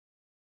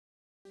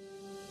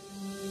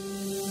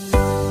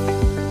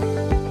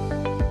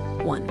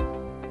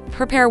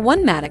Prepare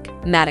one Matic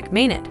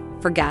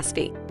Mainnet for gas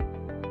fee.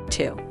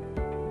 2.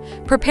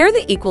 Prepare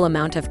the equal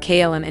amount of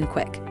KOM and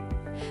Quick.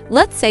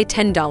 Let's say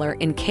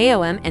 $10 in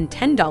KOM and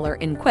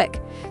 $10 in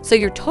Quick, so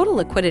your total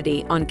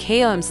liquidity on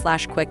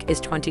KOM/Quick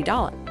is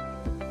 $20.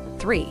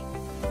 3.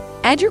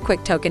 Add your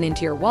Quick token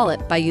into your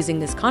wallet by using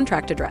this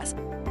contract address.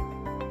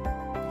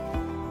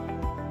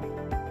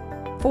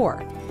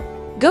 4.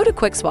 Go to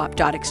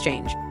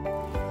quickswap.exchange.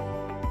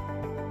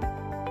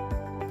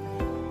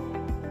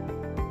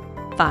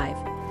 5.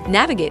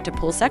 Navigate to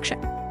Pool section.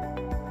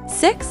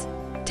 6.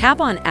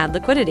 Tap on Add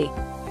Liquidity.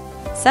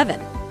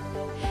 7.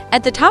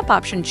 At the top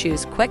option,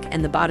 choose Quick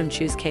and the bottom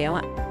choose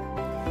KOM.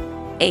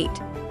 8.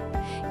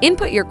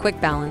 Input your Quick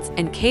balance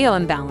and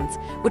KOM balance,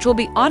 which will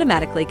be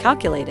automatically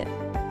calculated.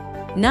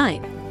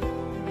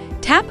 9.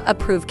 Tap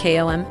Approve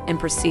KOM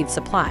and proceed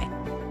supply.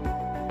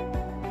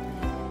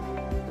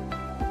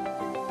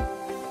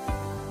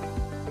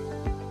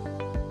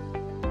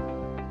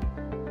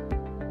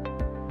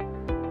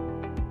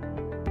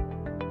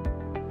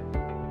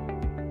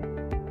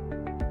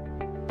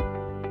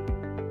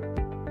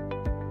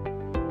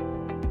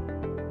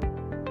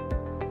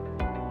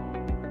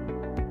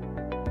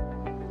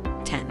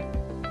 10.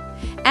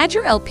 Add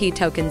your LP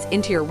tokens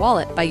into your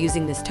wallet by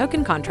using this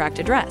token contract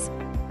address.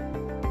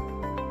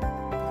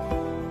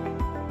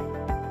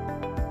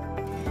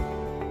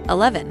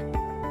 11.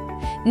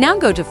 Now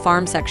go to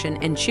Farm section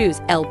and choose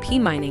LP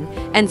mining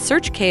and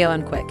search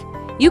KOM-QUICK.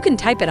 You can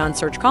type it on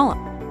search column.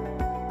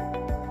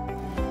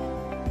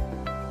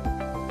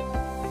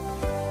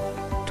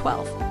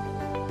 12.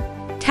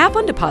 Tap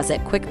on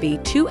Deposit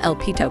QuickB 2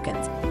 LP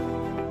tokens.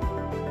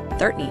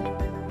 13.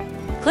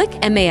 Click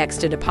MAX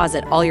to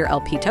deposit all your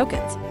LP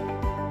tokens.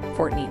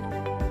 14.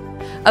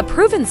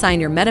 Approve and sign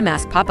your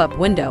MetaMask pop-up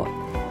window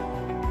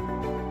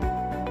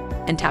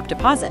and tap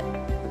Deposit.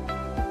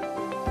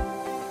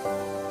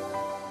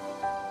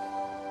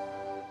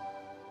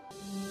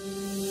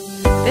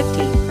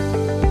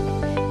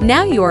 15.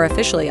 Now you are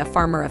officially a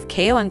farmer of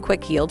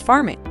KOM-QUICK yield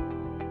farming.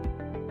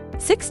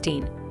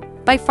 16.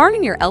 By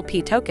farming your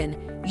LP token,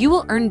 you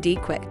will earn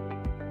D-Quick.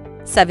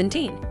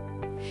 17.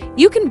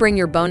 You can bring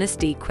your bonus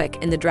D-Quick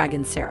in the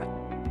Dragon Syrup.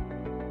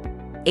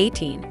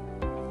 18.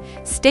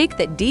 Stake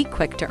that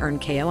D-Quick to earn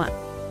KOM.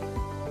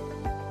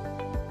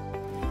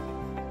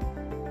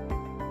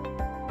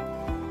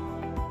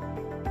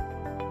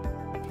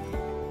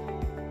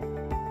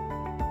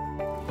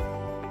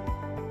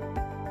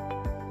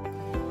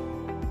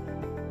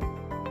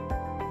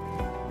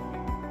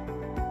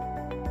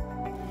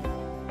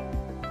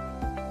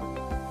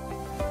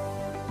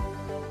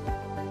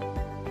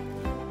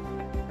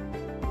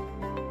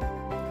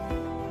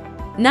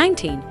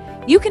 19.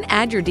 You can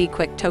add your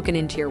D-Quick token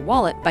into your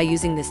wallet by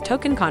using this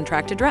token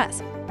contract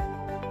address.